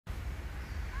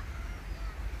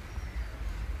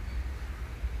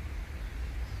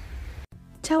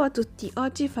Ciao a tutti,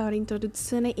 oggi farò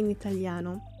l'introduzione in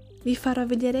italiano. Vi farò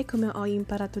vedere come ho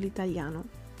imparato l'italiano.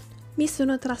 Mi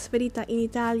sono trasferita in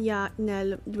Italia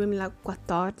nel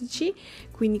 2014,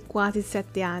 quindi quasi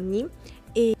 7 anni,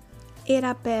 e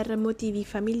era per motivi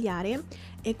familiari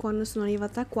e quando sono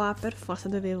arrivata qua per forza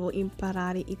dovevo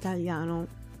imparare italiano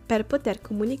per poter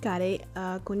comunicare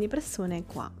con le persone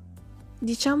qua.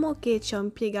 Diciamo che ci ho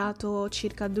impiegato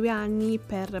circa 2 anni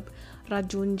per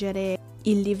raggiungere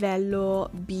il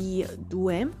livello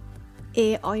B2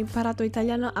 e ho imparato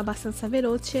italiano abbastanza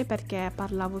veloce perché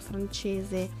parlavo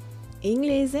francese e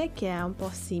inglese, che è un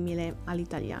po' simile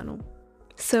all'italiano.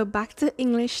 So back to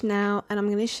English now, and I'm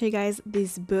going to show you guys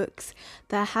these books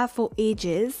that I have for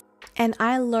ages, and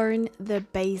I learned the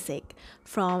basic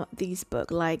from these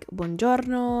books like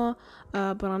buongiorno,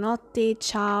 buonanotte,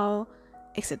 ciao,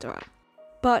 etc.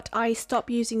 But I stopped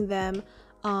using them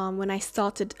when I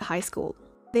started high school.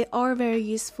 They are very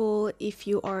useful if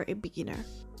you are a beginner.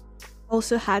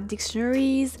 Also had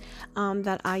dictionaries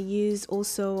that I use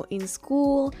also in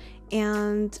school,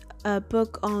 and a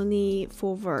book only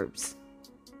for verbs.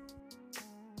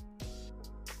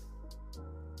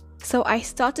 So I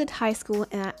started high school,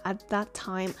 and at that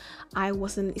time I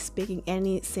wasn't speaking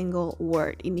any single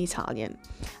word in Italian.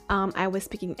 I was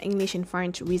speaking English and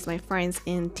French with my friends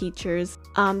and teachers.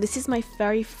 This is my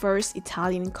very first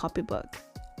Italian copybook.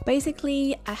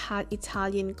 Basically, I had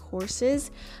Italian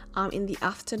courses in the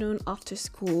afternoon after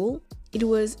school. It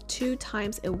was 2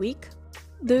 times a week.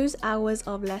 Those hours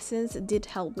of lessons did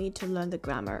help me to learn the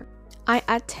grammar. I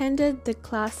attended the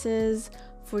classes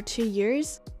for 2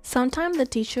 years. Sometimes the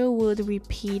teacher would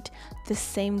repeat the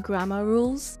same grammar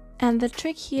rules. And the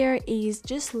trick here is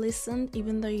just listen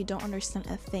even though you don't understand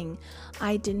a thing.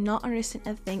 I did not understand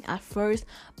a thing at first,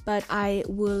 but I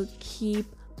will keep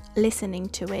listening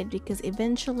to it because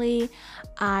eventually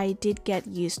I did get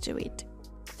used to it.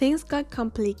 Things got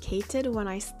complicated when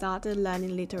I started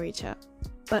learning literature,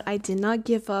 but I did not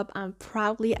give up. I'm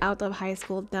proudly out of high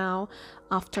school now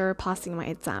after passing my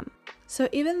exam. So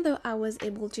even though I was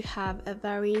able to have a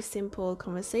very simple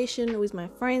conversation with my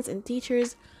friends and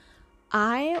teachers,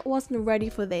 I wasn't ready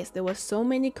for this. There were so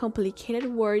many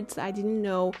complicated words I didn't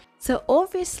know. So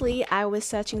obviously I was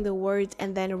searching the words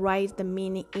and then write the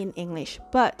meaning in English.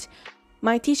 But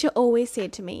my teacher always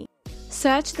said to me,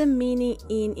 search the meaning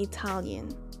in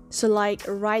Italian. So like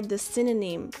write the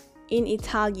synonym in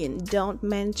Italian. Don't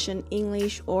mention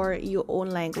English or your own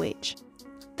language.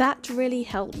 That really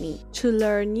helped me to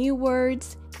learn new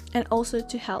words and also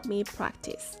to help me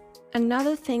practice.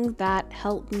 Another thing that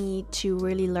helped me to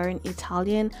really learn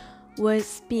Italian was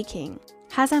speaking.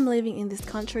 As I'm living in this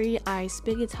country, I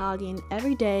speak Italian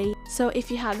every day. So if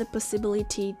you have the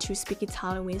possibility to speak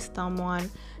Italian with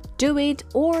someone, do it.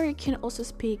 Or you can also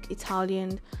speak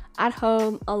Italian at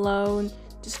home, alone.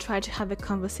 Just try to have a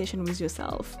conversation with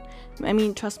yourself. I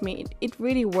mean, trust me, it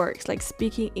really works. Like,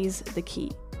 speaking is the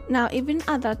key. Now, even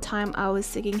at that time, I was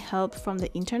seeking help from the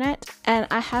internet, and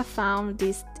I have found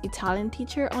this Italian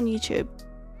teacher on YouTube.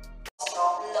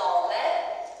 Nome,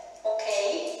 ok?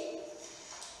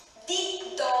 Di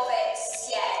dove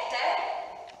siete?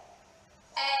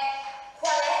 E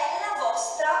qual è la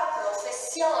vostra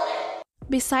professione?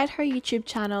 Beside her YouTube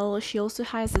channel, she also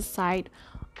has a site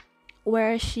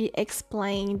where she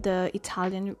explained the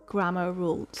Italian grammar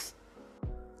rules.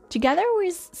 Together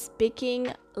with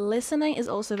speaking, listening is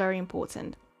also very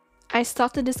important. I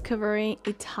started discovering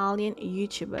Italian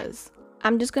YouTubers.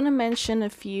 I'm just gonna mention a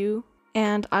few,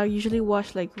 and I usually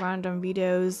watch like random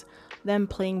videos, them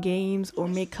playing games or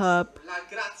makeup.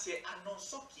 Grazie a non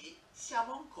so chi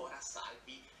siamo ancora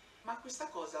salvi, ma questa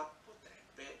cosa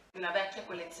potrebbe... Una vecchia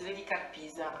collezione di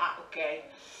Carpisa. Ah, ok.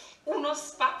 Uno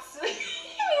spazzolino,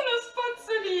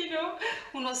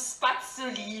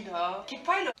 che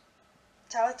poi lo...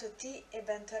 Ciao a tutti e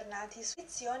bentornati. Su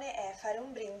lezione è fare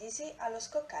un brindisi allo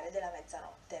scoccare della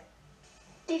mezzanotte.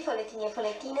 Tutti follettini e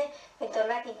follettine,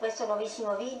 bentornati in questo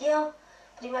nuovissimo video.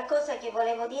 Prima cosa che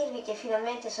volevo dirvi è che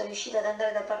finalmente sono riuscita ad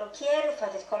andare dal parrucchiere,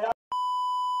 fate il colloquio.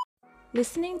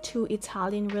 Listening to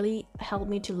Italian really helped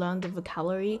me to learn the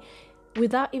vocabulary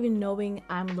without even knowing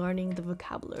I'm learning the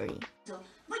vocabulary.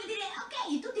 Voglio dire,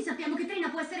 ok, tutti sappiamo che Trina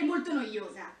può essere molto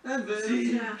noiosa.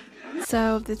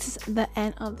 So this is the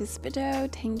end of this video.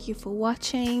 Thank you for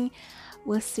watching.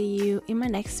 We'll see you in my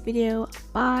next video.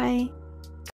 Bye.